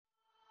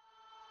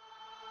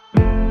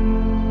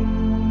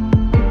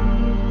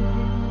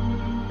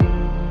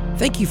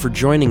Thank you for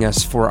joining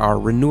us for our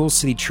Renewal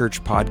City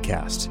Church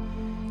podcast.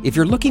 If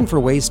you're looking for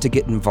ways to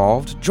get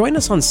involved, join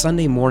us on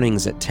Sunday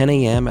mornings at 10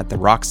 a.m. at the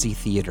Roxy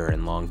Theater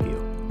in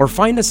Longview, or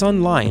find us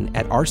online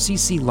at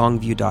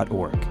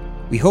rcclongview.org.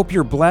 We hope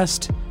you're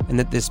blessed and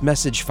that this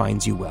message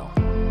finds you well.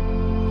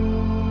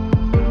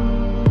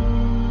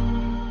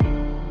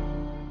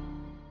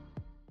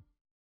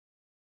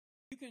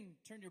 You can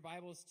turn your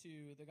Bibles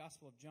to the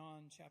Gospel of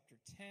John, chapter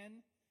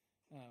 10.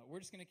 We're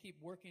just going to keep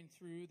working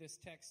through this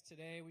text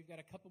today. We've got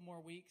a couple more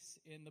weeks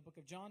in the book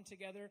of John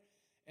together,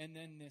 and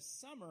then this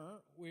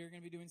summer, we're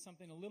going to be doing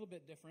something a little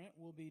bit different.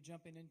 We'll be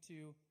jumping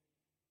into,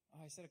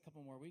 I said a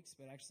couple more weeks,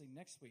 but actually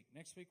next week.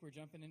 Next week, we're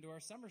jumping into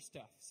our summer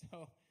stuff.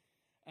 So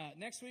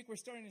next week, we're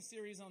starting a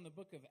series on the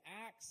book of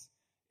Acts,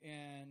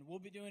 and we'll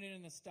be doing it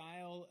in the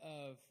style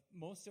of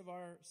most of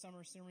our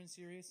summer sermon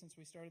series since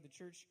we started the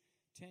church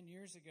 10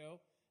 years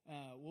ago.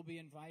 We'll be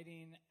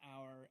inviting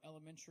our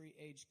elementary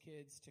age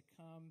kids to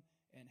come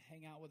and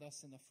hang out with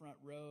us in the front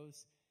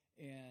rows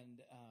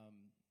and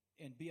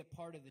be a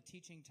part of the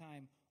teaching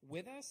time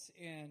with us.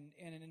 And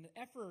in an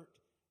effort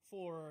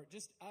for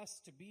just us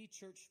to be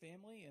church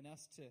family and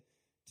us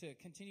to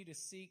continue to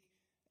seek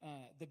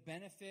the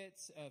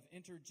benefits of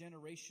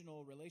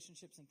intergenerational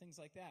relationships and things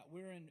like that,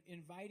 we're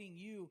inviting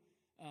you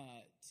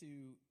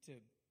to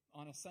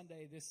on a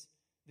Sunday this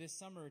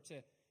summer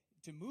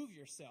to move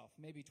yourself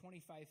maybe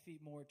 25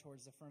 feet more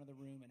towards the front of the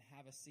room and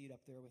have a seat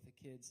up there with the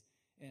kids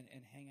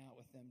and hang out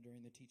with them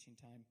during the teaching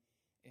time.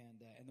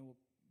 And then we'll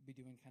be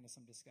doing kind of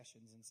some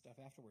discussions and stuff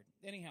afterward.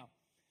 Anyhow,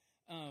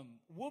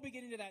 we'll be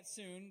getting to that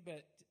soon,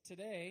 but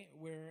today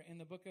we're in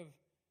the book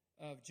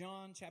of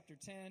John, chapter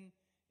 10,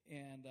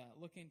 and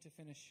looking to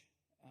finish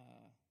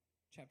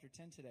chapter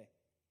 10 today.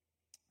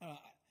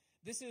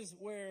 This is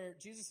where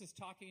Jesus is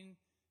talking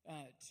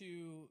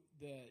to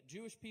the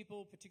Jewish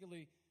people,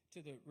 particularly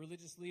to the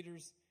religious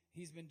leaders.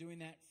 He's been doing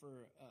that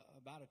for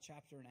about a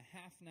chapter and a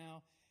half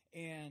now,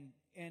 and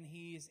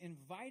he's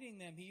inviting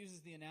them. He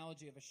uses the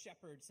analogy of a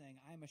shepherd saying,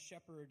 I'm a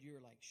shepherd, you're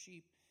like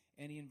sheep,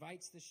 and he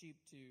invites the sheep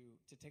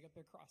to take up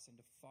their cross and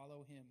to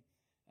follow him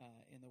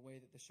in the way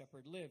that the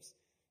shepherd lives.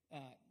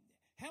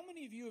 How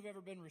many of you have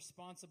ever been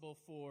responsible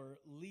for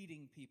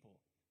leading people?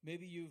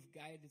 Maybe you've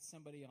guided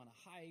somebody on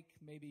a hike,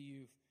 maybe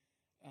you've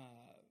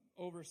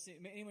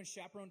overseen, anyone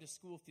chaperoned a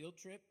school field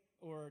trip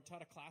or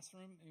taught a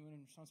classroom?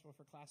 Anyone responsible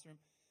for a classroom?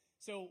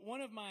 So one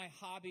of my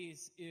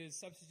hobbies is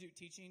substitute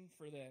teaching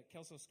for the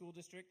Kelso School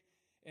District,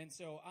 and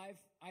so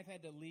I've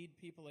had to lead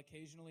people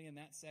occasionally in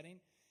that setting.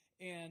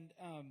 And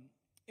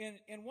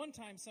one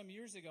time some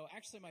years ago,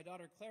 actually my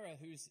daughter Clara,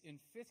 who's in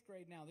 5th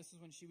grade now, this is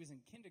when she was in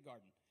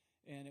kindergarten,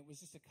 and it was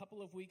just a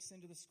couple of weeks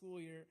into the school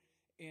year,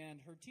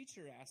 and her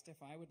teacher asked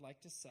if I would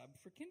like to sub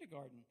for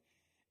kindergarten.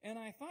 And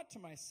I thought to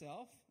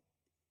myself,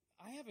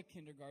 I have a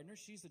kindergartner.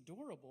 She's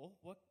adorable.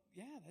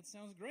 Yeah, that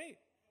sounds great.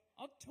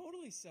 I'll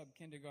totally sub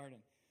kindergarten.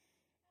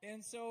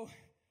 And so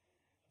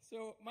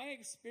my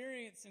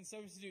experience in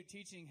substitute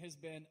teaching has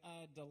been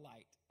a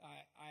delight.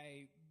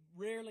 I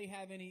rarely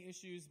have any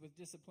issues with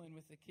discipline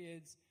with the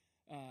kids.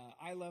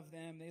 I love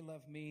them. They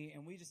love me.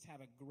 And we just have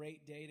a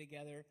great day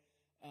together.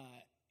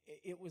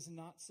 It was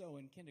not so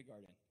in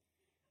kindergarten.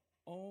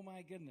 Oh,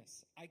 my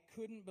goodness. I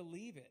couldn't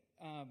believe it.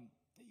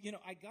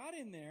 I got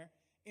in there,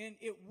 and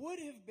it would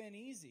have been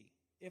easy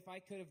if I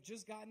could have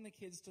just gotten the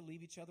kids to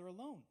leave each other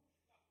alone.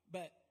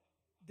 But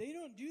they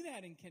don't do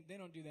that they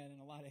don't do that in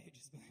a lot of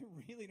ages, but they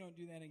really don't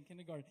do that in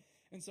kindergarten.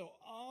 And so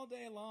all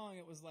day long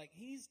it was like,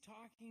 he's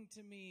talking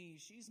to me,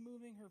 she's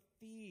moving her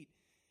feet,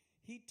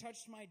 he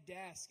touched my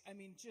desk. I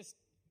mean, just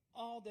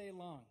all day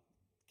long.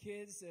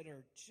 Kids that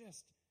are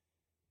just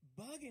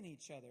bugging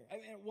each other. I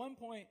mean, at one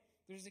point,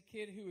 there's a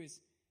kid who is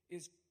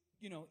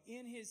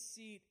in his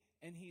seat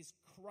and he's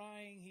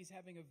crying. He's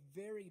having a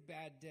very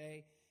bad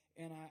day.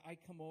 And I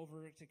come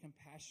over to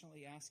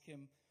compassionately ask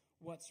him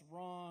what's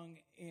wrong.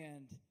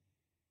 And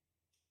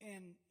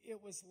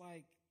it was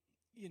like,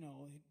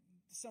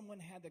 someone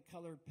had the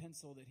colored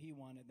pencil that he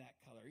wanted that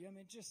color. I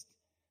mean, just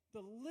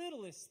the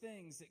littlest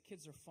things that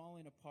kids are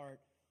falling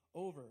apart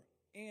over.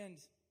 And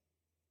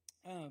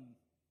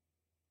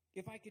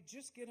if I could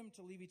just get them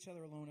to leave each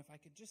other alone, if I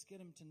could just get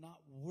them to not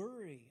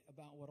worry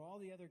about what all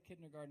the other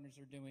kindergartners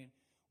are doing,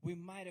 we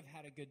might have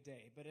had a good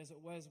day. But as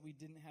it was, we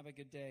didn't have a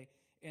good day.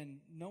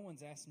 And no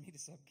one's asked me to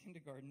sub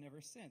kindergarten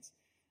ever since.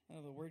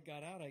 The word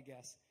got out, I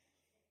guess.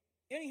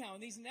 Anyhow,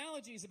 these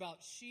analogies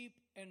about sheep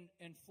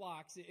and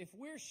flocks, if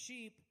we're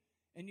sheep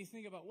and you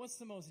think about what's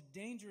the most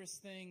dangerous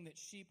thing that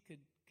sheep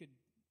could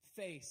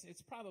face,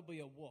 it's probably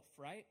a wolf,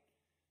 right?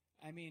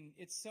 I mean,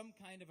 it's some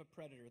kind of a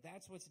predator.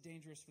 That's what's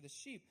dangerous for the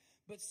sheep.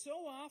 But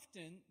so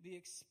often, the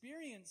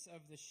experience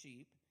of the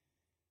sheep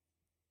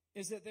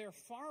is that they're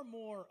far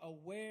more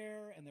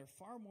aware and they're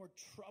far more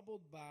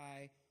troubled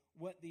by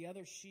what the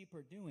other sheep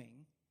are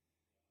doing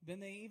than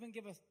they even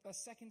give a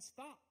second's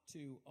thought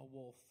to a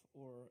wolf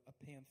or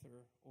a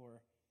panther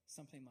or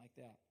something like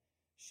that.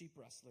 Sheep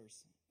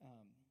rustlers.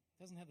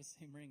 Doesn't have the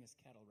same ring as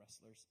cattle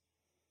rustlers.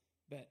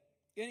 But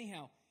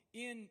anyhow,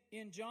 in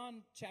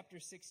John chapter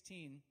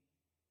 16,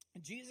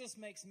 Jesus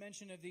makes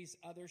mention of these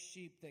other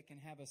sheep that can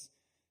have us,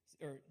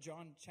 or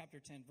John chapter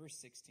 10, verse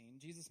 16.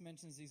 Jesus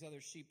mentions these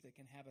other sheep that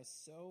can have us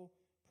so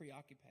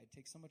preoccupied,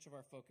 take so much of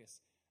our focus.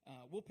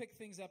 We'll pick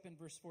things up in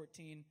verse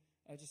 14,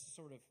 just to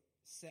sort of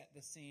set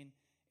the scene,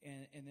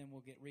 and then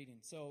we'll get reading.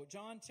 So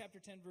John chapter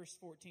 10, verse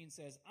 14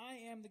 says, I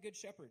am the good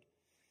shepherd.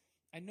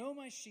 I know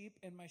my sheep,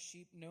 and my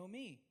sheep know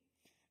me.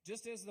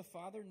 Just as the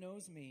Father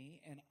knows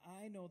me, and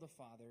I know the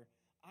Father,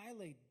 I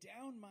lay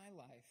down my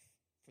life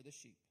for the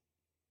sheep.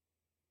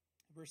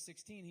 Verse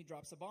 16, he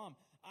drops a bomb.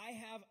 I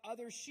have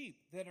other sheep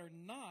that are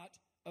not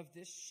of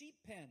this sheep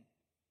pen,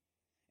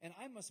 and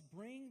I must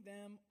bring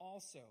them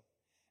also.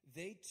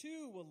 They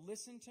too will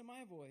listen to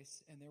my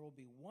voice, and there will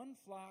be one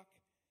flock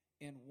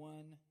and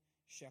one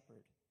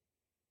shepherd.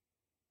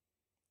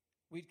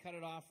 We'd cut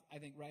it off, I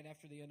think, right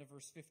after the end of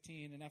verse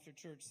 15, and after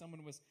church,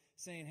 someone was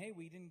saying, hey,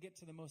 we didn't get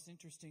to the most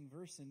interesting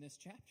verse in this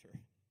chapter,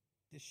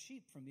 the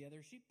sheep from the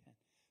other sheep pen.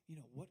 You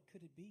know, what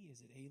could it be?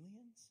 Is it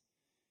aliens?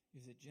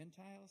 Is it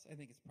Gentiles? I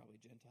think it's probably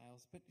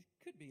Gentiles, but it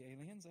could be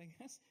aliens, I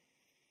guess.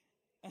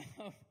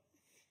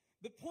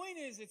 The point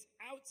is, it's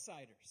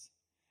outsiders.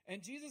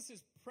 And Jesus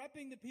is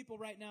prepping the people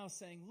right now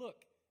saying, look,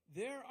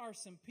 there are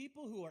some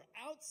people who are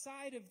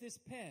outside of this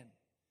pen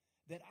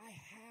that I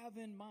have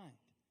in mind.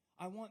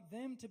 I want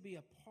them to be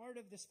a part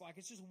of this flock.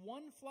 It's just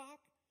one flock.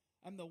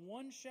 I'm the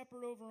one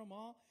shepherd over them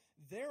all.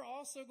 They're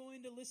also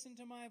going to listen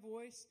to my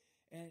voice,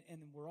 and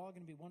we're all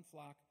going to be one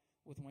flock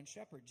with one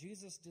shepherd.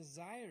 Jesus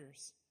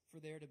desires for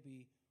there to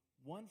be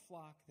one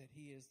flock that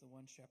he is the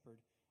one shepherd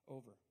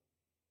over.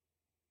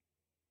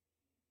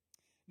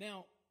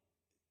 Now,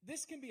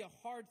 this can be a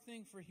hard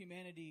thing for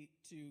humanity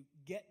to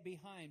get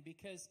behind,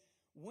 because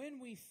when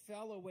we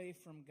fell away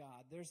from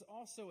God, there's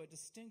also a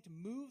distinct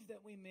move that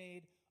we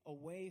made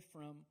away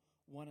from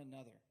one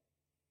another.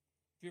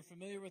 If you're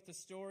familiar with the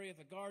story of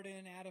the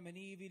garden, Adam and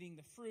Eve eating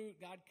the fruit,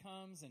 God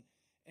comes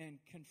and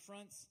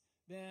confronts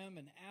them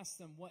and asks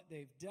them what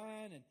they've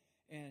done,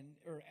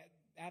 or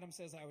Adam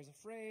says, I was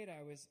afraid,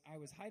 I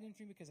was hiding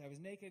from you because I was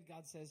naked.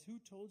 God says, who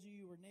told you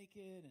you were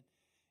naked?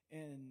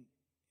 And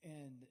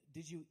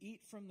did you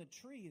eat from the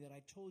tree that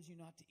I told you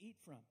not to eat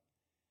from?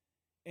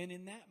 And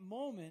in that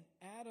moment,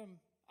 Adam,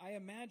 I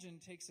imagine,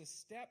 takes a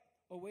step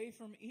away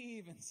from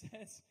Eve and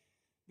says,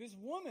 this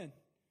woman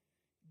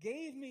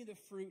gave me the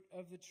fruit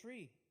of the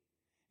tree.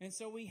 And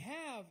so we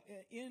have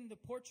in the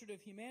portrait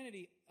of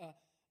humanity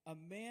a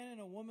man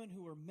and a woman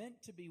who were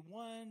meant to be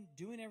one,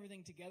 doing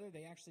everything together.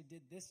 They actually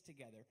did this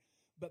together.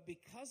 But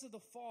because of the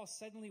fall,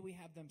 suddenly we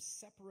have them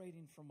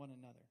separating from one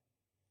another.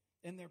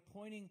 And they're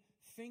pointing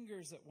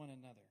fingers at one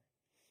another.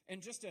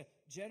 And just a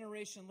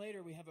generation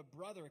later, we have a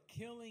brother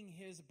killing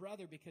his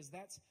brother, because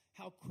that's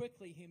how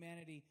quickly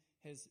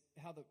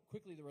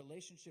quickly the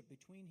relationship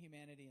between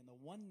humanity and the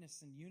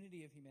oneness and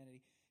unity of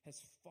humanity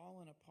has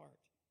fallen apart.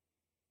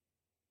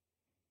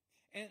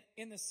 And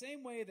in the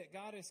same way that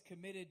God is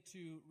committed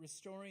to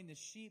restoring the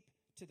sheep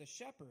to the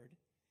shepherd,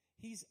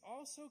 he's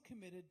also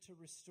committed to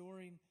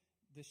restoring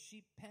the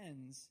sheep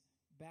pens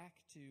back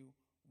to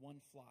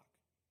one flock.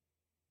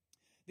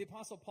 The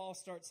Apostle Paul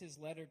starts his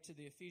letter to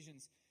the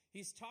Ephesians.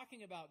 He's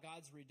talking about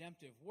God's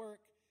redemptive work,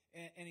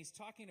 and he's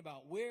talking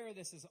about where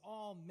this is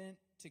all meant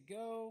to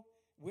go,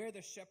 where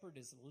the shepherd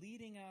is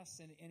leading us.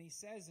 And he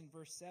says in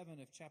verse 7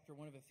 of chapter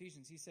 1 of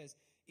Ephesians, he says,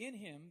 in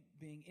him,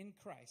 being in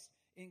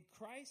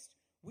Christ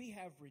we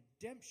have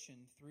redemption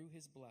through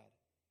his blood,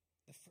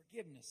 the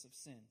forgiveness of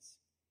sins.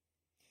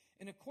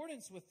 In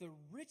accordance with the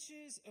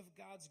riches of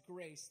God's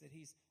grace that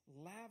he's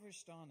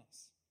lavished on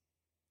us.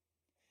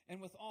 And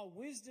with all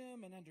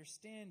wisdom and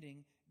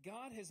understanding,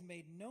 God has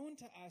made known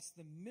to us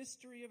the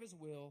mystery of his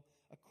will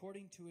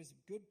according to his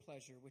good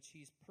pleasure, which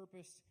he's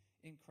purposed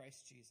in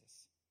Christ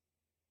Jesus.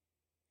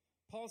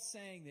 Paul's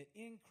saying that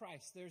in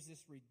Christ, there's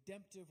this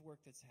redemptive work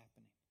that's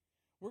happening.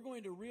 We're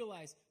going to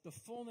realize the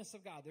fullness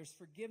of God. There's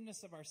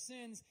forgiveness of our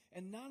sins.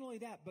 And not only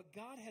that, but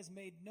God has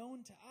made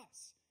known to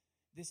us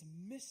this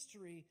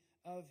mystery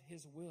of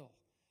his will.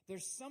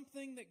 There's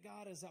something that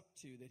God is up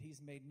to that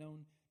he's made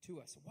known to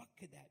us. What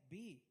could that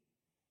be?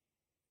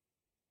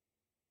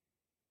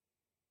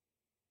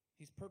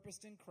 He's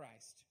purposed in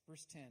Christ,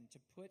 verse 10, to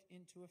put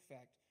into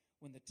effect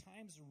when the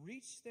times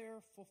reach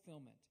their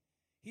fulfillment.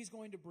 He's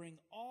going to bring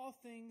all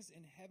things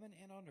in heaven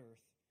and on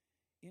earth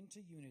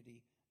into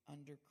unity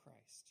under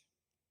Christ.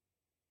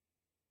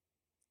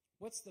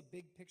 What's the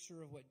big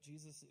picture of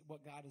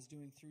what God is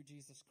doing through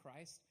Jesus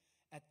Christ?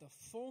 At the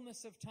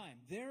fullness of time,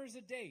 there's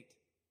a date,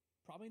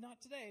 probably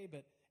not today,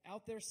 but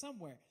out there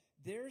somewhere.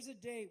 There's a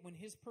date when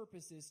his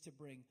purpose is to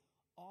bring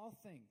all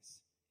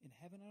things in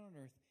heaven and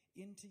on earth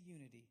into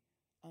unity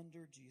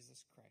under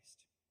Jesus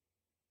Christ.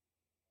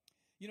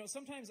 You know,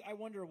 sometimes I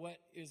wonder what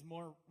is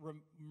more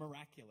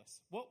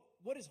miraculous.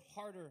 What is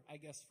harder, I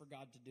guess, for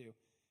God to do?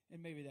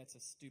 And maybe that's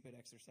a stupid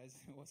exercise.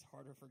 What's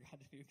harder for God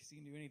to do, because he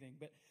can do anything.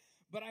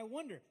 But I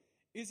wonder,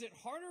 is it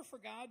harder for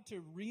God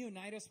to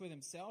reunite us with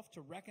himself,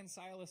 to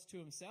reconcile us to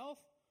himself?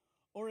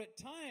 Or at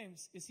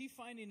times, is he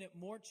finding it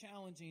more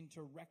challenging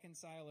to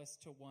reconcile us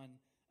to one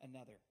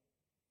another?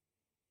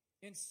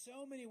 In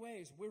so many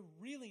ways, we're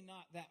really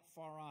not that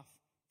far off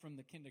from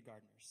the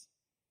kindergartners.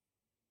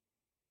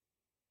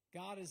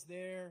 God is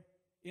there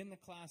in the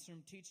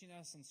classroom teaching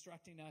us,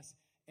 instructing us,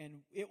 and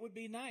it would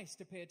be nice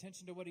to pay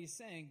attention to what he's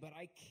saying, but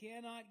I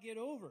cannot get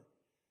over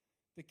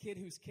the kid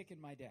who's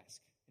kicking my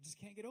desk. I just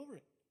can't get over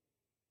it.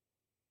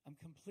 I'm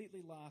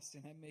completely lost,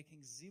 and I'm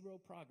making zero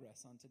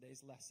progress on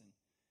today's lesson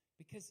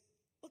because,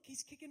 look,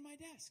 he's kicking my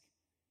desk.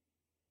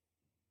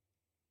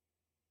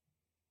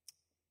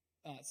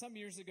 Some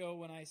years ago,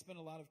 when I spent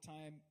a lot of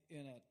time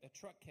in a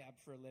truck cab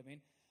for a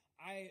living,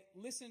 I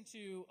listened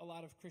to a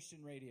lot of Christian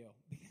radio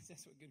because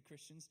that's what good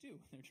Christians do when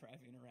they're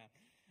driving around.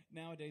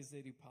 Nowadays,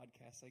 they do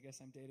podcasts. I guess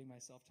I'm dating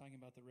myself talking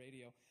about the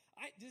radio.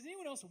 Does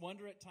anyone else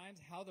wonder at times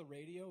how the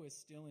radio is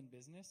still in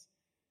business?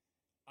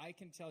 I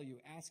can tell you.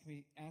 Ask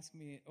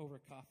me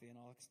over coffee, and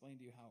I'll explain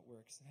to you how it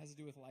works. It has to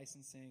do with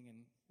licensing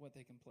and what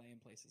they can play in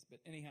places. But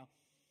anyhow,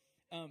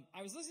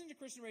 I was listening to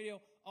Christian radio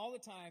all the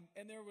time,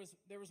 and there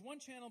was one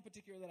channel in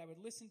particular that I would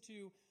listen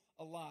to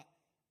a lot.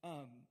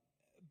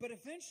 But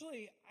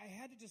eventually, I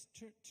had to just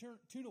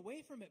tune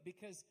away from it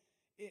because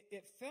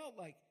it felt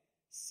like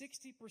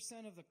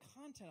 60% of the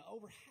content,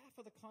 over half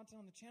of the content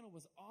on the channel,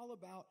 was all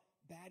about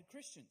bad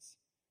Christians.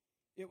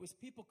 It was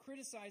people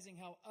criticizing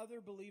how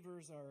other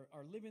believers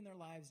are living their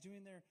lives,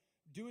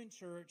 doing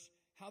church,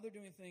 how they're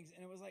doing things.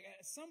 And it was like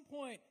at some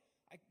point,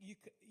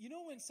 you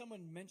know when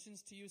someone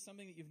mentions to you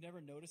something that you've never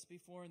noticed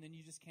before and then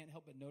you just can't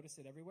help but notice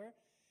it everywhere?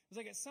 It was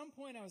like at some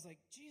point I was like,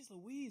 geez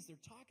Louise, they're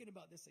talking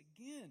about this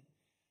again.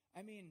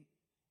 I mean,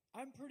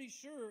 I'm pretty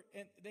sure,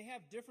 and they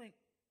have different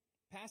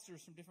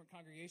pastors from different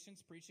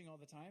congregations preaching all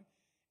the time.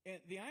 And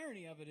the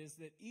irony of it is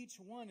that each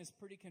one is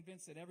pretty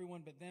convinced that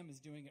everyone but them is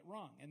doing it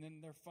wrong. And then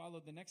they're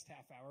followed the next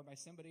half hour by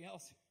somebody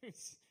else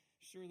who's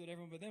sure that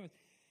everyone but them is.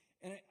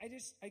 And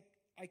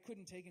I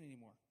couldn't take it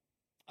anymore.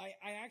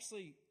 I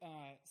actually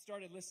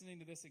started listening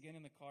to this again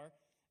in the car.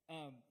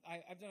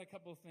 I've done a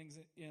couple of things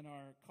in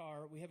our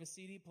car. We have a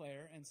CD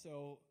player, and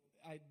so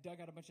I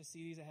dug out a bunch of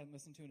CDs I hadn't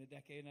listened to in a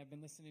decade, and I've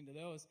been listening to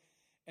those.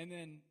 And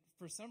then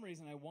for some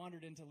reason, I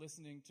wandered into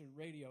listening to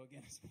radio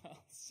again as well.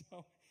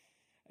 So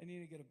I need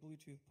to get a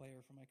Bluetooth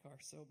player for my car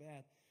so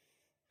bad.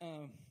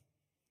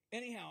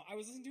 Anyhow, I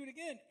was listening to it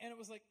again, and it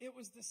was like it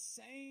was the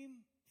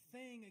same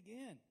thing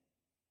again.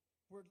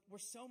 We're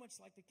so much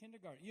like the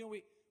kindergarten. You know,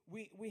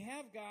 we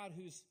have God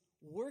who's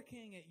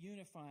working at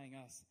unifying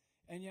us,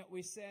 and yet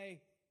we say,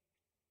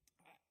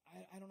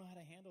 I don't know how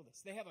to handle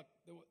this. They have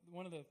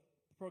one of the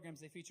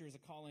programs they feature is a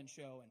call-in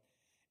show,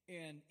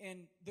 and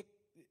the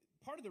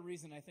part of the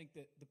reason I think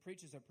that the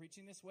preachers are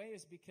preaching this way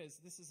is because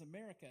this is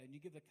America, and you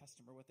give the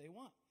customer what they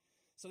want.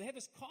 So they have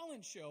this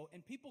call-in show,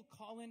 and people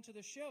call into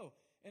the show,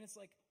 and it's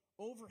like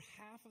over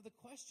half of the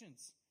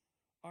questions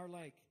are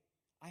like,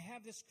 I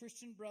have this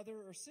Christian brother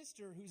or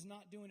sister who's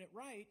not doing it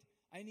right.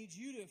 I need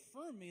you to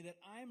affirm me that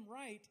I'm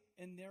right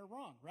and they're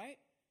wrong, right?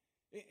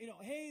 You know,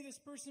 hey, this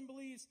person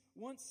believes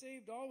once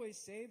saved, always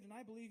saved, and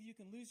I believe you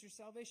can lose your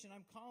salvation.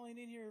 I'm calling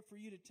in here for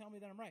you to tell me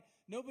that I'm right.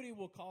 Nobody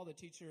will call the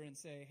teacher and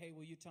say, hey,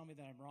 will you tell me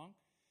that I'm wrong?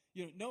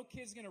 You know, no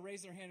kid's going to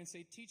raise their hand and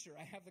say, teacher,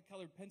 I have the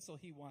colored pencil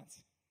he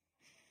wants.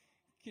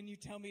 Can you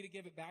tell me to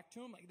give it back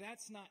to him? Like,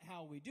 that's not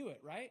how we do it,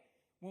 right?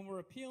 When we're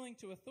appealing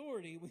to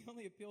authority, we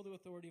only appeal to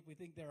authority if we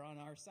think they're on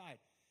our side.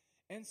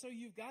 And so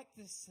you've got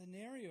this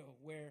scenario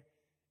where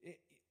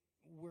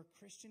we're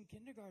Christian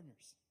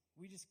kindergartners.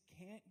 We just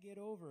can't get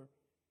over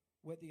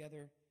what the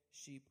other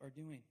sheep are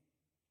doing.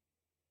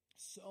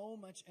 So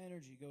much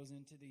energy goes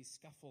into these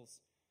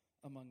scuffles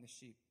among the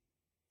sheep.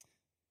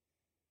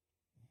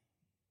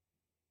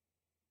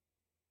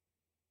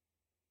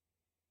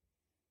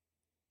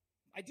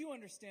 I do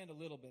understand a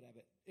little bit of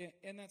it,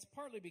 and that's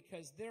partly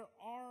because there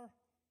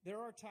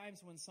are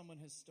times when someone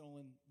has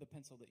stolen the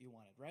pencil that you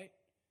wanted, right?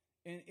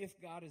 And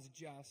if God is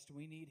just,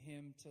 we need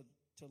him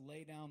to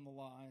lay down the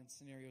law in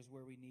scenarios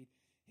where we need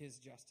his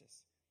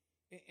justice.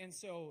 And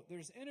so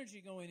there's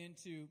energy going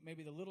into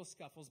maybe the little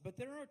scuffles, but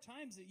there are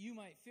times that you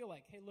might feel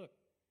like, hey, look,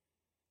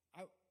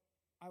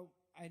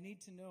 I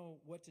need to know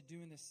what to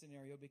do in this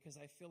scenario because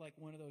I feel like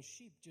one of those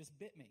sheep just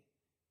bit me,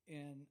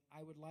 and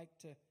I would like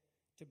to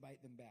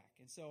bite them back.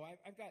 And so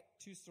I've got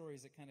two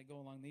stories that kind of go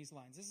along these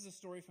lines. This is a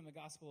story from the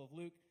Gospel of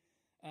Luke.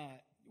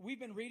 We've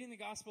been reading the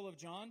Gospel of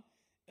John.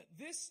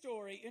 This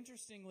story,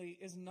 interestingly,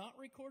 is not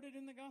recorded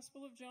in the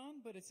Gospel of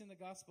John, but it's in the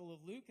Gospel of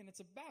Luke, and it's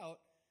about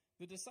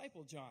the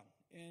disciple John.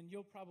 And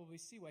you'll probably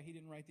see why he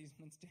didn't write these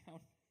ones down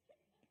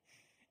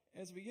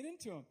as we get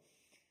into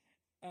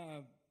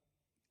them.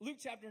 Luke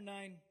chapter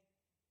 9,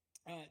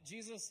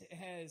 Jesus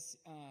has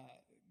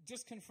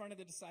just confronted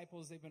the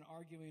disciples. They've been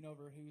arguing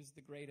over who's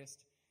the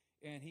greatest,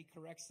 and he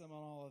corrects them on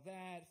all of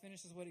that,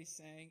 finishes what he's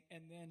saying,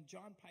 and then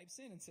John pipes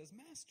in and says,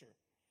 Master,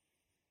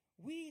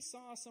 we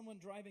saw someone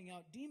driving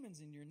out demons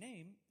in your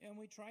name, and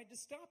we tried to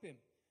stop him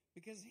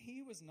because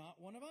he was not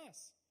one of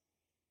us.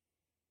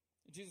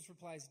 Jesus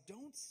replies,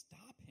 don't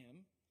stop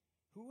him.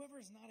 Whoever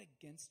is not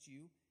against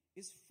you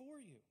is for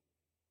you.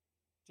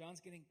 John's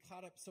getting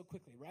caught up so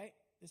quickly, right?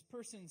 This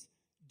person's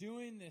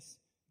doing this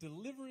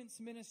deliverance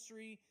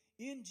ministry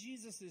in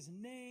Jesus'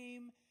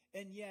 name,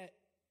 And yet,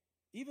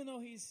 even though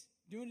he's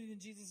doing it in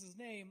Jesus'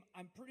 name,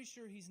 I'm pretty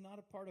sure he's not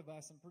a part of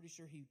us. I'm pretty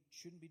sure he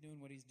shouldn't be doing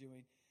what he's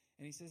doing.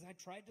 And he says, I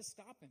tried to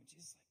stop him.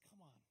 Jesus is like,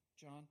 come on,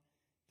 John,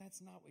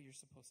 that's not what you're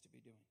supposed to be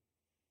doing.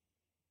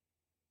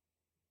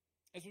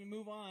 As we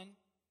move on,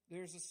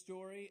 there's a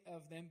story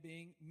of them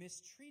being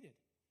mistreated.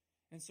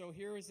 And so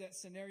here is that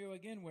scenario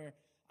again where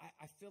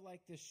I feel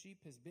like this sheep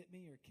has bit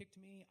me or kicked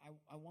me.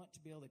 I want to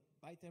be able to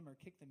bite them or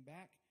kick them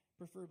back,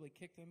 preferably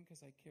kick them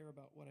because I care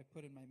about what I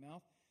put in my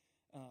mouth.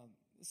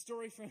 The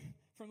story from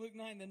Luke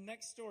 9, the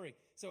next story.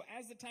 So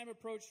as the time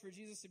approached for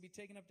Jesus to be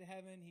taken up to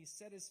heaven, he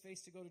set his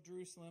face to go to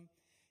Jerusalem.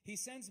 He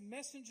sends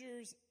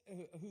messengers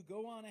who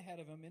go on ahead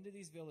of him into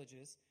these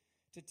villages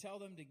to tell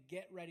them to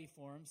get ready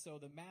for him. So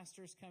the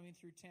master's coming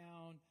through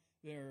town.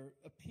 They're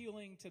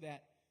appealing to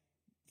that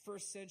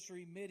first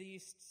century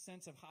Mideast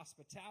sense of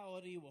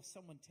hospitality. Will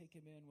someone take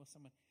him in? Will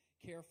someone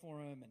care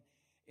for him?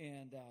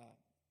 And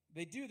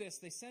they do this.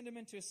 They send him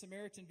into a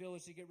Samaritan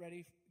village to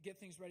get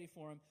things ready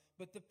for him.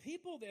 But the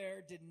people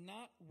there did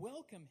not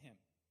welcome him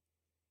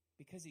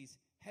because he's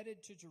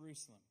headed to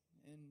Jerusalem.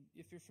 And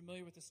if you're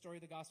familiar with the story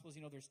of the Gospels,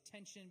 you know there's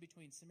tension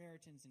between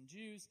Samaritans and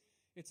Jews.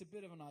 It's a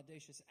bit of an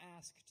audacious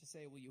ask to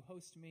say, will you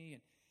host me?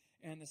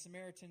 And the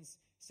Samaritans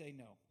say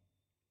no.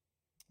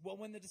 Well,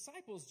 when the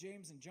disciples,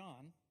 James and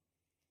John,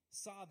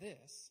 saw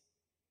this,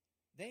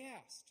 they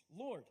asked,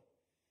 Lord,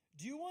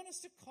 do you want us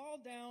to call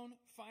down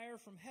fire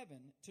from heaven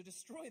to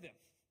destroy them?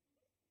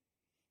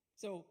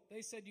 So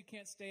they said, you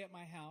can't stay at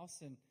my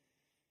house. And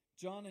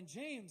John and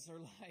James are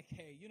like,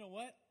 hey, you know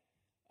what?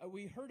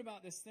 We heard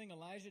about this thing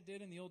Elijah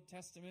did in the Old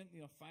Testament,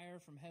 fire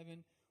from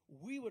heaven.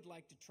 We would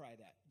like to try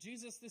that.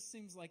 Jesus, this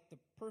seems like the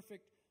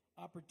perfect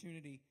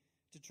opportunity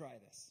to try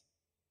this.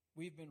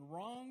 We've been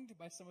wronged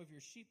by some of your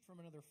sheep from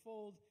another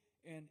fold,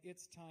 and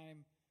it's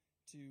time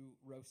to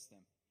roast them.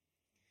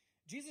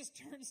 Jesus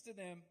turns to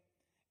them,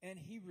 and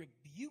he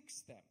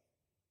rebukes them.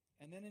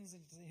 And then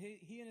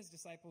he and his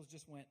disciples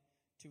just went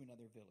to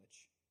another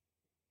village.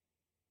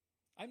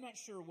 I'm not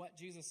sure what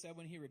Jesus said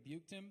when he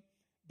rebuked him,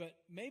 but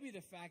maybe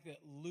the fact that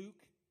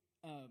Luke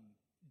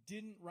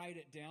didn't write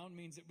it down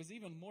means it was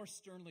even more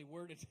sternly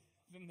worded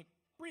than the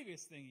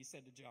previous thing he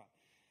said to John.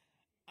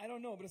 I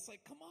don't know, but it's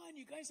like, come on,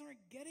 you guys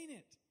aren't getting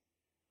it.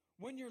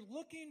 When you're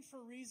looking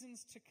for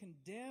reasons to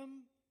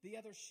condemn the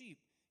other sheep,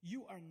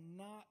 you are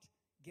not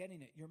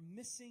getting it. You're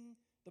missing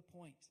the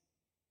point.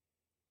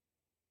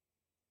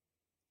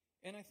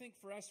 And I think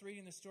for us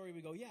reading the story,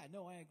 we go, yeah,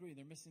 no, I agree.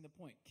 They're missing the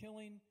point.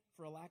 Killing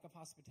for a lack of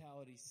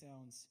hospitality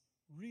sounds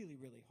really,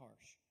 really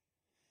harsh.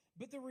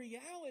 But the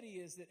reality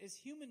is that as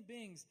human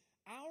beings,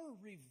 our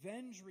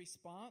revenge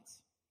response,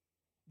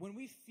 when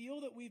we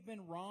feel that we've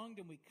been wronged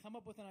and we come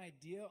up with an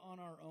idea on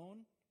our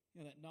own,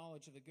 that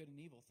knowledge of the good and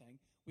evil thing,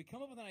 we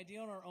come up with an idea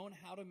on our own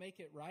how to make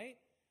it right,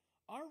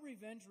 our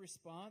revenge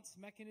response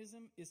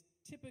mechanism is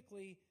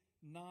typically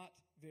not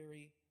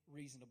very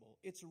reasonable.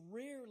 It's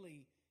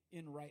rarely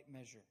in right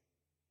measure.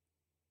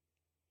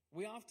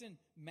 We often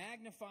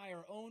magnify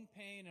our own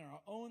pain and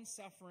our own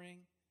suffering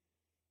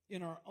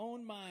in our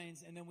own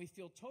minds, and then we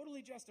feel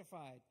totally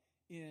justified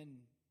in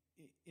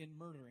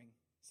murdering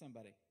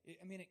somebody.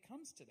 It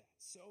comes to that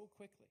so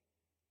quickly.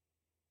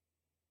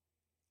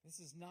 This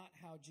is not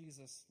how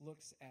Jesus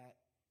looks at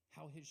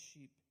how his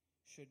sheep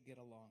should get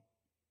along.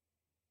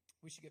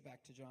 We should get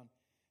back to John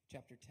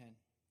chapter 10.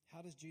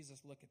 How does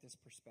Jesus look at this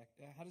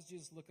perspective? How does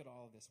Jesus look at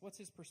all of this? What's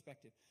his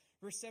perspective?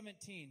 Verse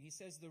 17, he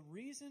says, the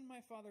reason my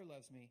Father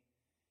loves me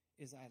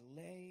is I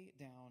lay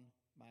down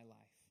my life.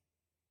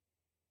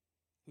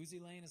 Who's he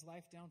laying his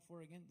life down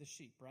for again? The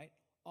sheep, right?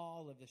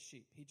 All of the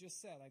sheep. He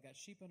just said, I got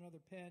sheep in another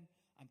pen.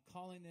 I'm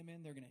calling them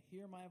in. They're going to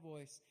hear my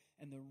voice.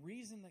 And the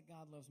reason that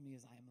God loves me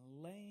is I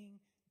am laying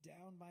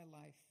down my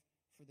life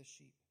for the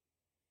sheep.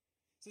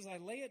 It says, I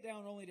lay it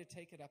down only to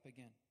take it up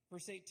again.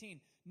 Verse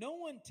 18, no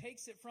one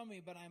takes it from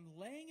me, but I'm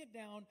laying it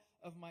down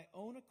of my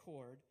own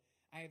accord.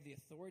 I have the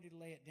authority to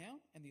lay it down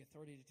and the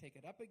authority to take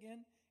it up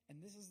again.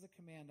 And this is the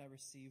command I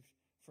received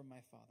from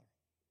my Father.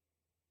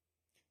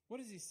 What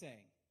is he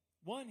saying?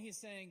 One, he's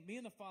saying, me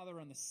and the Father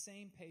are on the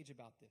same page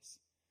about this.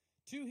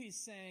 Two, he's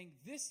saying,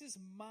 this is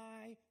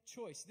my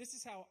choice. This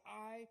is how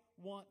I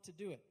want to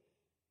do it.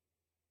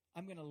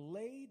 I'm going to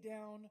lay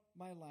down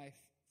my life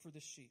for the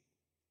sheep.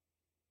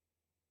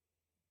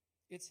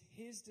 It's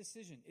his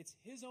decision. It's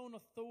his own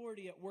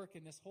authority at work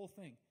in this whole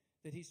thing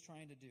that he's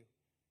trying to do.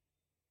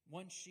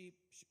 One sheep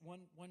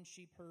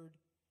herd,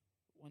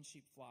 one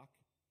sheep flock,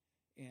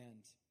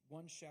 and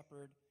one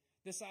shepherd.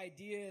 This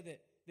idea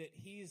that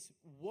he's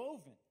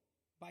woven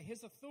by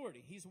his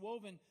authority. He's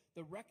woven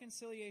the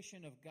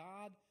reconciliation of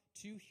God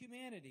to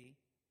humanity,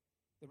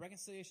 the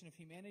reconciliation of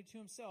humanity to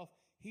himself.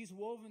 He's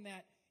woven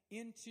that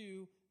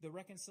into the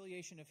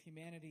reconciliation of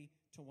humanity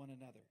to one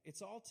another.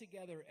 It's all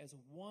together as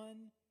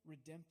one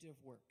redemptive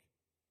work.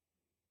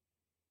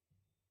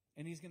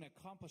 And he's going to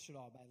accomplish it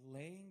all by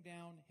laying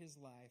down his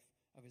life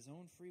of his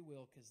own free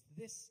will, because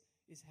this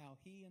is how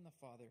he and the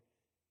Father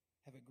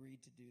have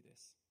agreed to do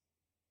this.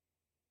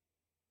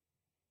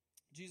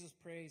 Jesus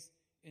prays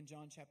in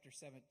John chapter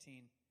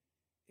 17,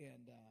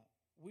 and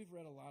we've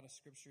read a lot of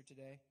Scripture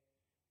today.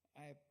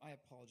 I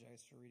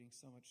apologize for reading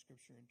so much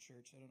Scripture in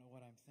church. I don't know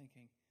what I'm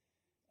thinking.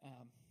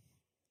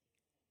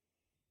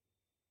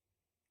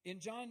 In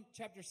John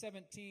chapter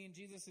 17,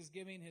 Jesus is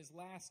giving his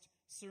last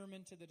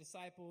sermon to the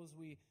disciples.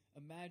 We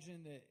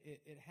imagine that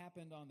it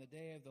happened on the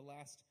day of the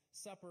Last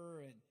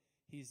Supper, and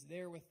he's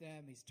there with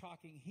them. He's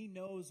talking. He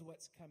knows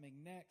what's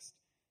coming next.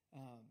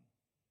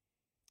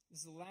 This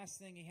is the last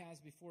thing he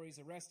has before he's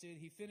arrested.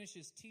 He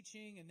finishes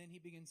teaching, and then he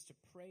begins to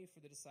pray for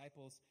the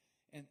disciples.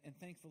 And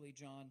thankfully,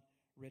 John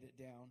wrote it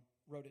down.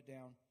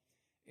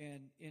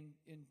 And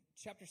in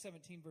chapter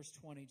 17, verse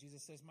 20,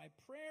 Jesus says, "My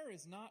prayer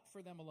is not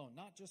for them alone,"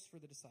 not just for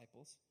the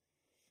disciples,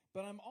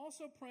 "but I'm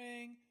also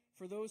praying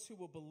for those who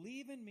will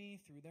believe in me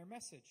through their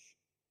message,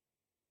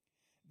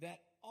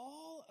 that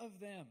all of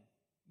them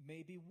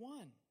may be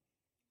one.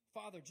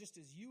 Father, just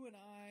as you are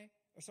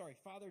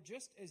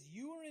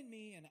in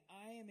me and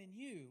I am in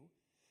you,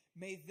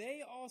 may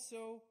they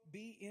also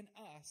be in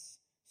us,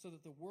 so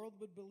that the world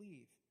would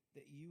believe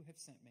that you have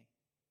sent me.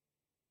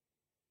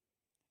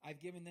 I've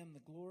given them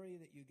the glory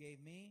that you gave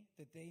me,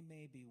 that they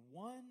may be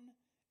one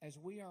as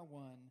we are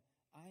one,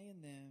 I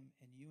in them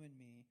and you in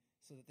me,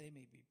 so that they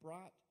may be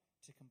brought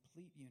to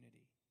complete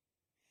unity.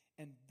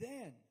 And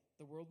then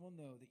the world will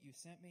know that you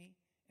sent me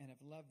and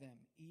have loved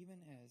them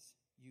even as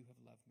you have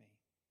loved me."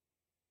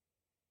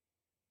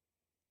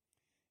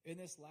 In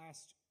this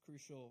last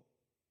crucial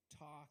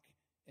talk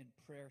and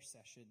prayer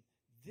session,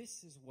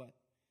 this is what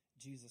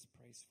Jesus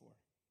prays for.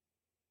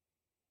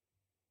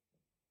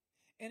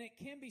 And it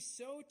can be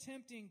so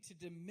tempting to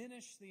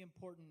diminish the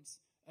importance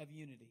of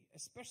unity,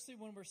 especially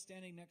when we're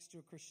standing next to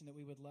a Christian that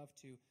we would love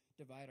to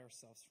divide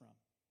ourselves from.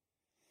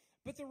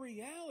 But the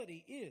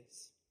reality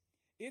is,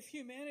 if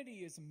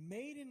humanity is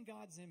made in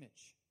God's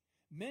image,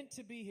 meant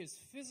to be his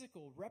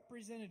physical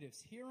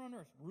representatives here on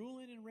earth,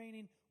 ruling and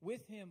reigning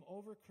with him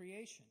over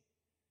creation,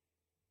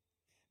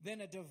 then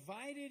a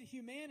divided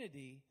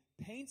humanity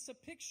paints a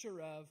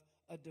picture of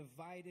a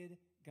divided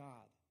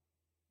God.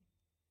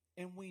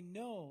 And we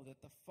know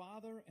that the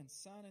Father and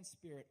Son and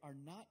Spirit are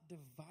not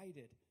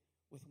divided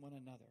with one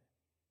another.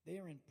 They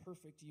are in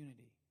perfect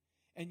unity.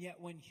 And yet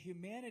when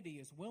humanity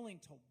is willing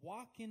to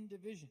walk in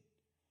division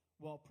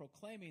while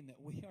proclaiming that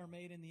we are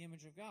made in the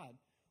image of God,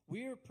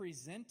 we are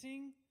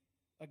presenting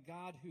a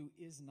God who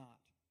is not.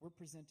 We're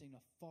presenting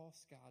a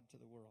false God to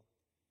the world.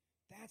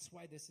 That's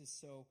why this is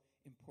so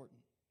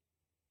important.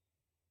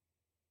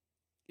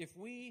 If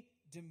we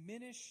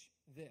diminish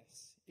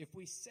this, if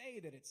we say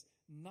that it's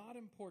not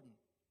important,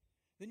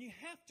 then you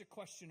have to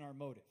question our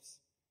motives.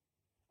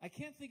 I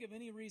can't think of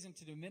any reason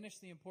to diminish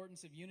the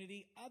importance of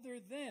unity other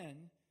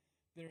than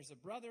there's a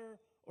brother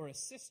or a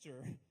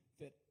sister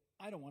that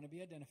I don't want to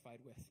be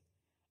identified with.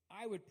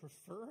 I would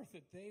prefer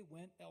that they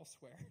went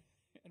elsewhere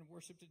and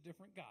worshiped a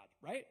different God,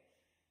 right?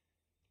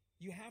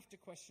 You have to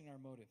question our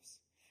motives.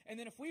 And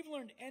then if we've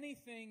learned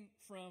anything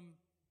from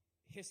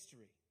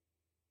history,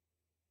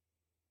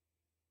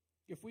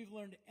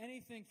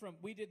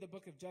 we did the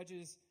book of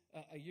Judges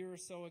a year or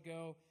so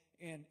ago,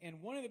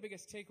 and one of the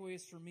biggest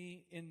takeaways for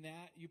me in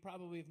that, you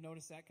probably have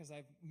noticed that because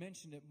I've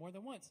mentioned it more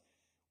than once.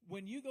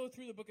 When you go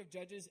through the book of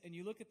Judges and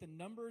you look at the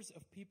numbers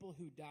of people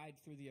who died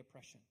through the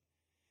oppression,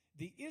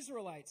 the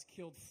Israelites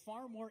killed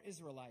far more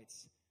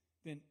Israelites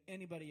than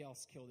anybody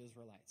else killed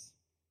Israelites.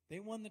 They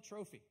won the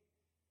trophy.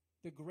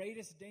 The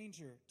greatest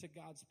danger to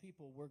God's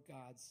people were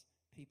God's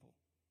people.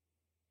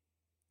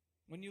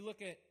 When you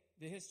look at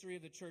the history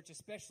of the church,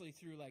 especially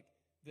through like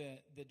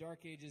the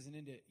Dark Ages and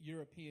into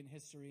European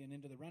history and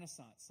into the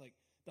Renaissance, like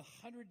the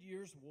 100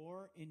 Years'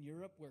 War in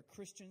Europe where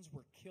Christians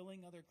were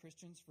killing other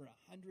Christians for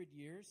 100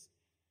 years,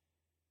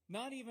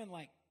 not even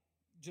like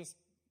just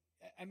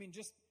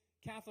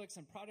Catholics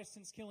and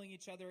Protestants killing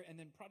each other and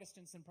then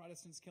Protestants and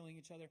Protestants killing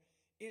each other.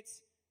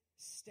 It's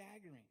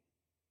staggering.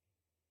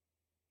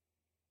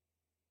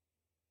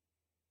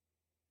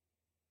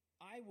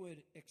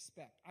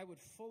 I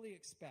would fully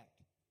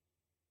expect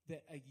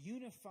that a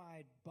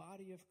unified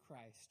body of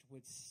Christ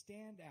would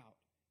stand out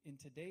in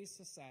today's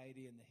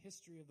society and the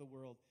history of the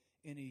world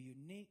in a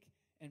unique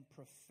and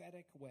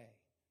prophetic way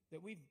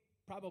that we've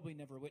probably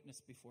never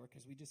witnessed before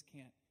because we just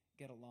can't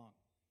get along.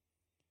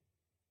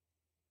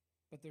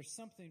 But there's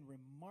something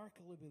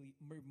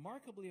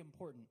remarkably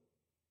important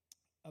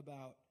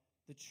about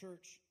the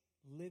church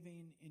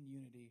living in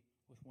unity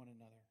with one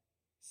another.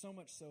 So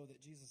much so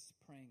that Jesus is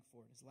praying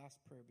for it, his last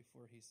prayer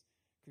before he's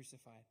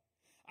crucified.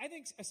 I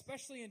think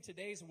especially in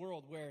today's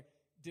world where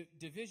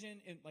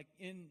division,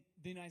 in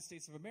the United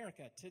States of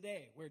America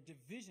today, where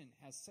division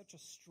has such a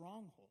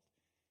stronghold,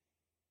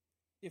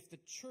 if the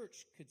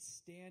church could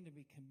stand and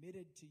be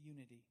committed to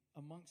unity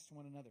amongst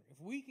one another, if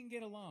we can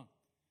get along,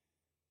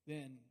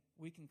 then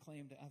we can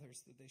claim to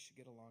others that they should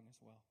get along as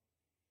well.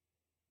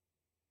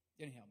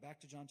 Anyhow, back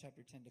to John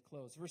chapter 10 to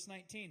close. Verse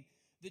 19,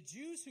 the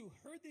Jews who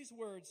heard these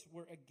words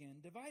were again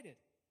divided.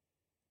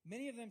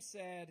 Many of them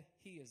said,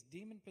 he is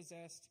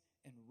demon-possessed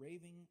and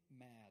raving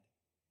mad.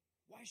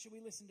 Why should we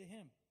listen to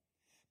him?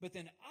 But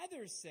then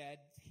others said,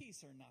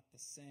 these are not the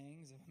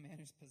sayings of a man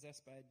who's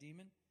possessed by a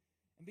demon.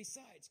 And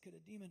besides, could a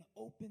demon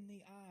open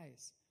the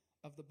eyes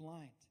of the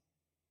blind?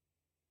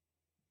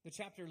 The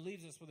chapter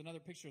leaves us with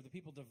another picture of the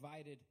people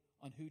divided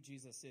on who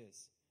Jesus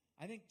is.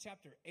 I think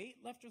chapter 8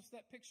 left us with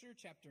that picture.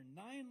 Chapter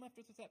 9 left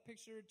us with that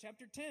picture.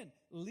 Chapter 10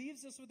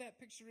 leaves us with that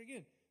picture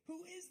again.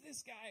 Who is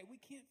this guy? We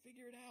can't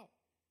figure it out.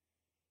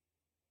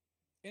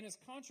 And as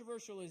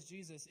controversial as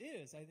Jesus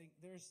is, I think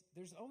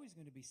there's always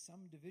going to be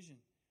some division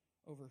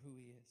over who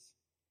he is.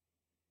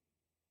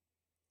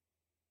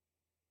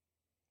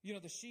 You know,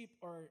 the sheep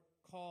are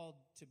called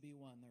to be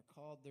one.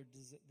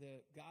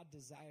 God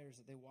desires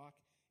that they walk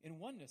in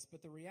oneness.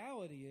 But the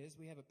reality is,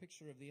 we have a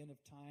picture of the end of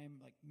time,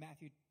 like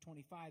Matthew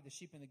 25, the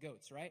sheep and the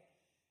goats, right?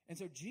 And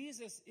so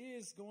Jesus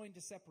is going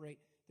to separate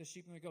the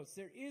sheep and the goats.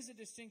 There is a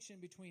distinction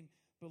between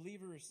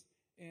believers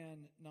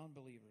and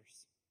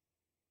non-believers.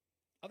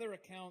 Other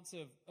accounts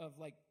of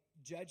like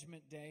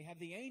Judgment Day have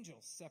the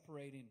angels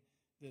separating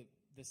the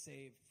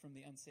saved from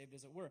the unsaved,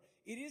 as it were.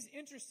 It is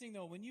interesting,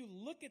 though, when you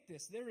look at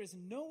this, there is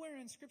nowhere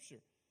in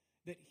Scripture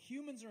that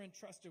humans are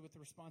entrusted with the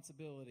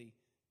responsibility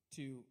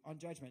to, on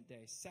Judgment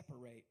Day,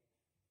 separate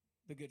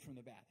the good from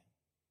the bad.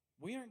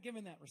 We aren't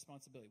given that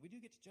responsibility. We do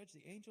get to judge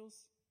the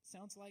angels,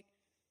 sounds like,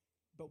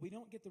 but we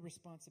don't get the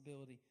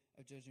responsibility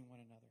of judging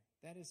one another.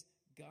 That is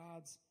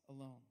God's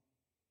alone.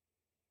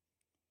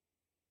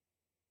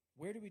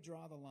 Where do we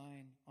draw the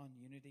line on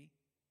unity?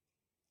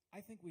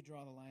 I think we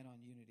draw the line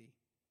on unity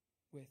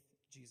with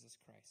Jesus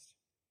Christ.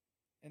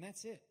 And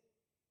that's it.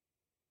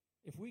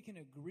 If we can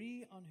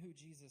agree on who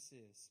Jesus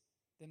is,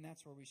 then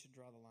that's where we should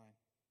draw the line.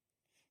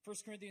 1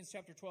 Corinthians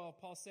chapter 12,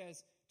 Paul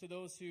says to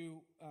those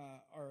who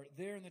are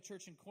there in the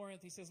church in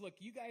Corinth, he says, look,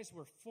 you guys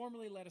were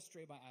formerly led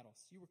astray by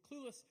idols. You were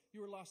clueless,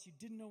 you were lost, you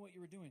didn't know what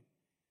you were doing.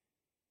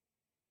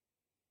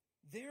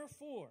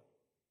 Therefore,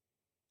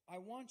 I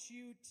want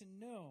you to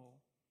know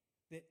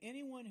that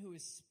anyone who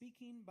is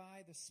speaking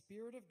by the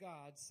Spirit of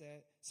God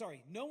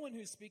no one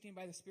who's speaking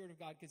by the Spirit of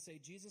God can say,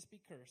 Jesus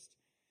be cursed,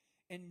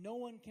 and no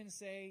one can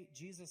say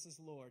Jesus is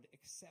Lord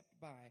except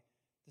by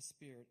the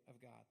Spirit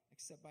of God,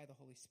 except by the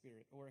Holy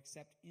Spirit, or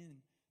except in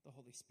the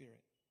Holy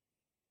Spirit.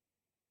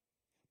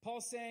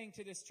 Paul's saying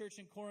to this church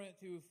in Corinth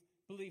who've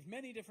believed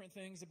many different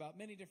things about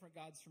many different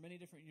gods for many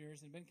different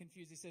years and been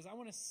confused, he says, I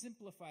want to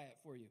simplify it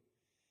for you.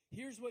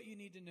 Here's what you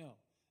need to know.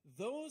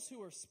 Those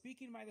who are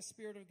speaking by the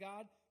Spirit of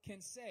God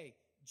can say,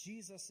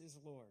 Jesus is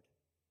Lord.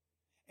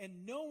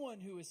 And no one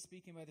who is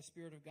speaking by the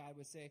Spirit of God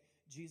would say,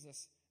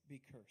 Jesus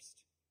be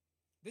cursed.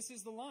 This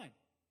is the line.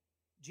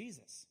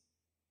 Jesus.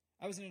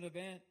 I was in an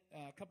event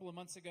a couple of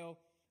months ago.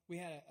 We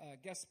had a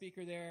guest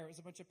speaker there. It was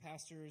a bunch of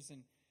pastors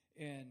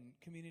and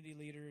community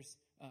leaders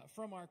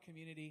from our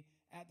community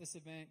at this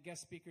event.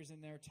 Guest speakers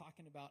in there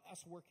talking about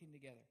us working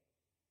together.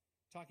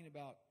 Talking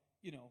about,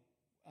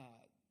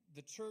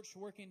 the church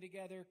working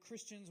together,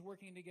 Christians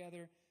working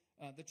together,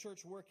 the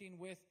church working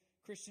with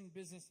Christian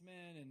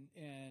businessmen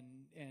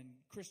and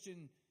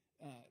Christian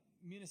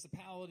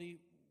municipality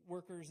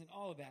workers and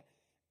all of that.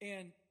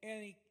 And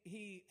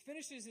he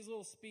finishes his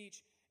little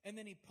speech, and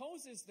then he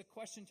poses the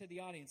question to the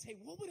audience, hey,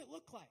 what would it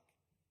look like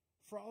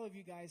for all of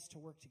you guys to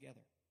work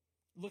together?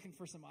 Looking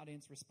for some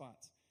audience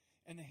response.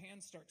 And the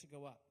hands start to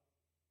go up.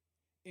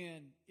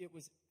 And it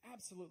was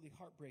absolutely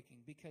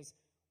heartbreaking because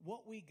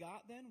what we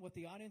got then, what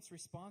the audience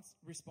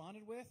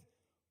responded with,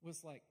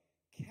 was like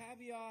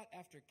caveat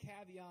after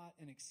caveat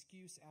and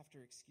excuse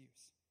after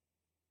excuse.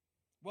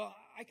 Well,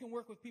 I can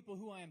work with people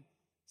who I'm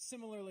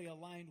similarly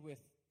aligned with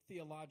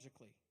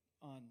theologically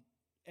on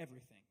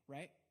everything,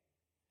 right?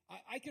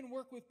 I can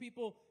work with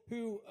people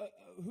who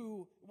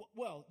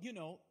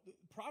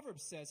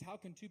Proverbs says, how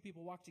can two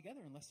people walk together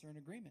unless they're in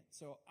agreement?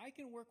 So I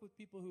can work with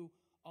people who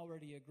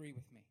already agree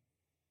with me.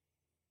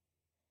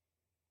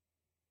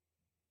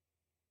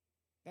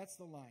 That's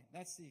the line.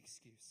 That's the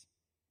excuse.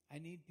 I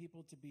need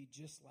people to be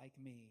just like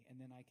me, and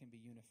then I can be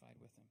unified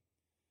with them.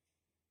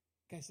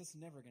 Guys, that's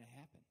never going to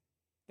happen.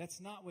 That's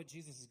not what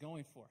Jesus is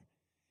going for.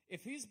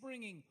 If he's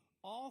bringing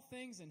all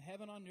things in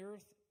heaven on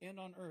earth and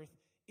on earth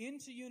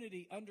into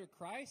unity under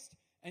Christ,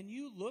 and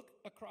you look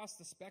across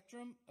the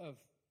spectrum of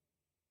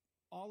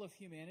all of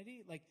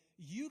humanity, like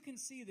you can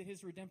see that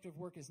his redemptive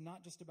work is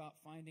not just about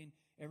finding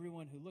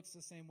everyone who looks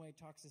the same way,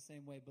 talks the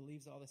same way,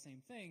 believes all the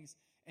same things,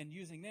 and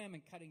using them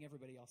and cutting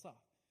everybody else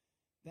off.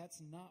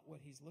 That's not what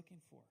he's looking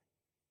for.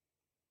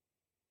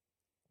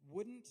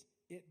 Wouldn't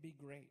it be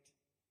great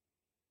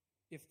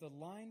if the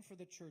line for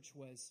the church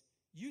was,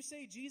 you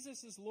say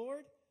Jesus is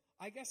Lord,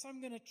 I guess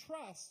I'm going to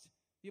trust.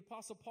 The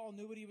Apostle Paul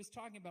knew what he was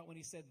talking about when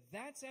he said,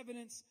 that's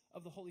evidence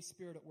of the Holy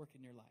Spirit at work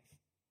in your life.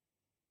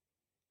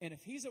 And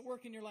if he's at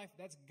work in your life,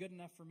 that's good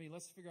enough for me.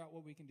 Let's figure out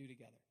what we can do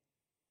together.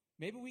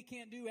 Maybe we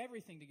can't do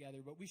everything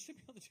together, but we should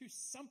be able to do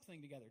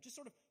something together. Just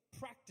sort of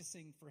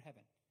practicing for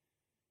heaven.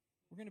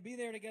 We're going to be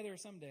there together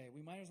someday.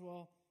 We might as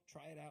well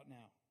try it out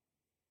now.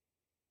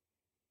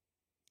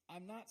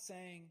 I'm not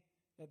saying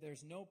that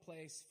there's no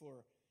place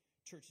for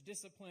church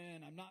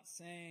discipline. I'm not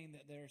saying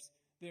that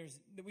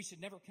that we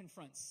should never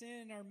confront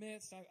sin in our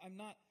midst. I'm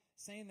not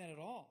saying that at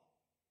all.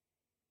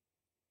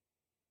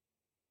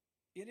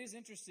 It is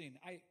interesting.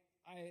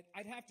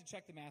 I'd have to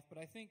check the math, but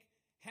I think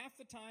Half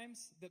the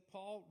times that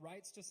Paul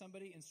writes to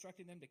somebody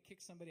instructing them to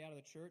kick somebody out of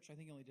the church, I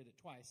think he only did it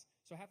twice.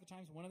 So half the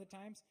times, one of the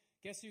times,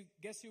 guess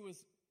who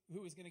was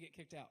going to get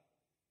kicked out?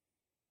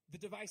 The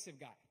divisive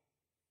guy.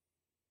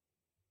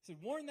 He said,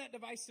 warn that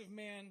divisive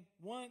man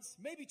once,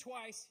 maybe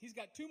twice. He's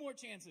got 2 more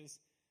chances,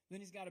 then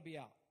he's got to be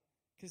out.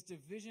 Because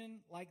division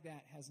like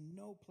that has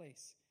no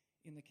place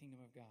in the kingdom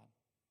of God.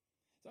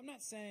 So I'm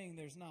not saying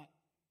there's not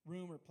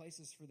room or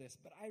places for this,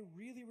 but I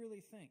really,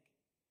 really think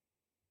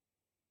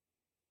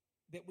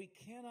that we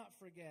cannot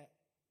forget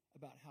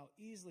about how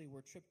easily we're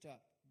tripped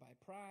up by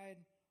pride,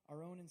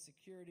 our own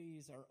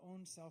insecurities, our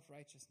own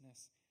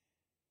self-righteousness.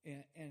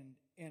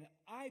 And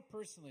I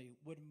personally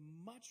would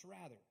much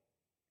rather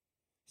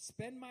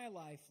spend my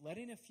life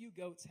letting a few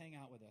goats hang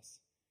out with us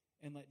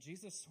and let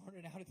Jesus sort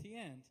it out at the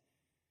end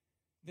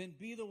than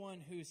be the one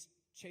who's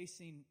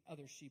chasing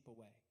other sheep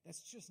away.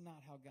 That's just not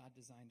how God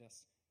designed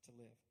us to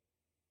live.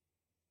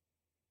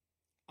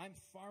 I'm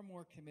far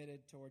more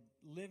committed toward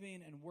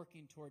living and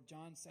working toward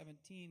John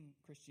 17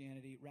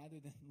 Christianity rather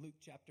than Luke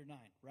chapter 9,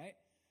 right?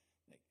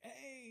 Like,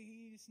 hey,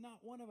 he's not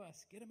one of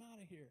us. Get him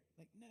out of here.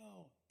 Like,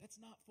 no, that's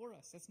not for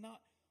us. That's not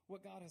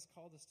what God has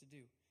called us to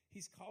do.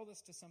 He's called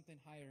us to something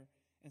higher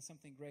and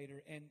something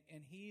greater, and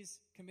he's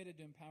committed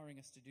to empowering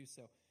us to do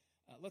so.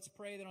 Let's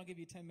pray, then I'll give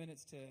you 10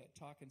 minutes to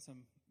talk in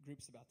some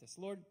groups about this.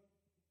 Lord,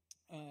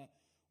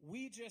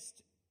 we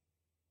just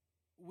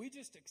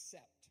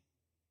accept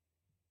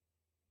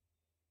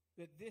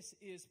that this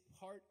is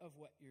part of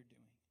what you're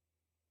doing.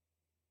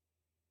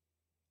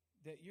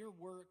 That your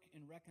work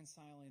in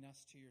reconciling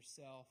us to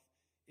yourself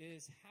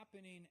is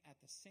happening at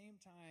the same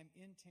time,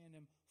 in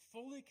tandem,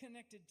 fully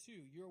connected to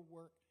your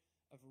work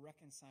of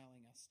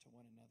reconciling us to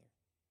one another.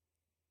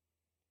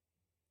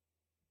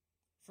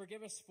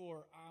 Forgive us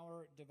for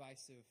our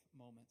divisive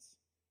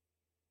moments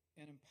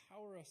and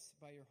empower us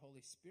by your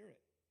Holy Spirit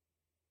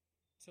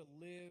to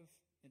live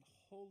in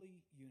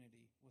holy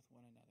unity with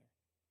one another.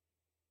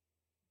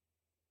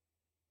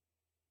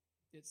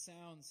 It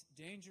sounds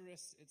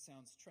dangerous, it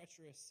sounds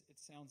treacherous, it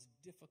sounds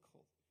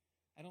difficult.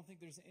 I don't think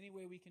there's any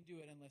way we can do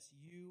it unless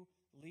you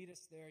lead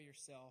us there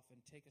yourself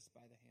and take us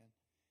by the hand.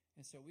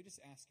 And so we just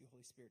ask you,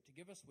 Holy Spirit, to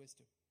give us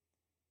wisdom.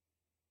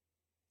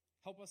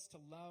 Help us to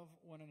love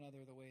one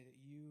another the way that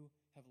you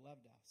have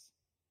loved us.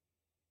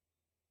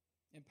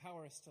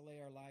 Empower us to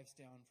lay our lives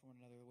down for one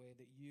another the way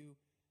that you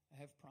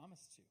have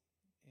promised to.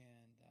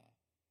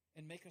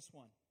 And make us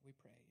one, we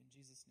pray. In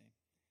Jesus' name,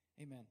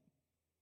 amen.